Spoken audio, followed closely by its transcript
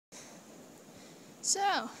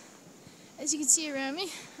So, as you can see around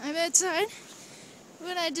me, I'm outside.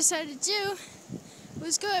 What I decided to do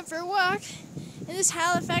was go out for a walk in this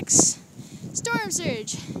Halifax Storm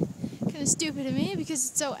surge. Kind of stupid of me because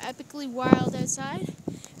it's so epically wild outside.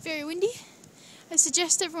 Very windy. I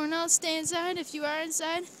suggest everyone else stay inside. If you are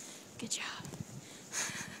inside, good job.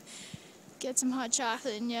 Get some hot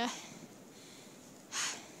chocolate in ya.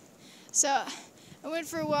 So, I went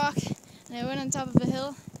for a walk and I went on top of a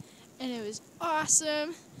hill and it was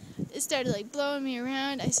awesome. It started like blowing me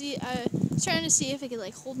around. I was trying to see if it could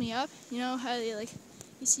like hold me up. You know how they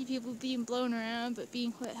you see people being blown around but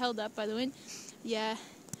being held up by the wind? Yeah,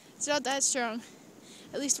 it's not that strong,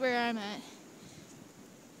 at least where I'm at.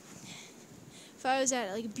 If I was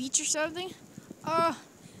at like a beach or something, oh,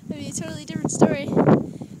 that'd be a totally different story.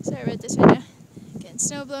 Sorry about this right now. Getting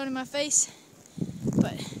snow blown in my face,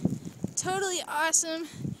 but totally awesome,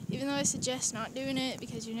 even though I suggest not doing it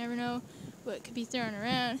because you never know what could be thrown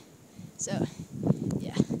around. So,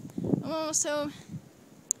 yeah, I'm almost home.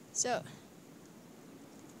 So,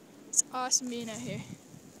 it's awesome being out here.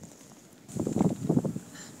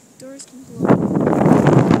 Doors can blow.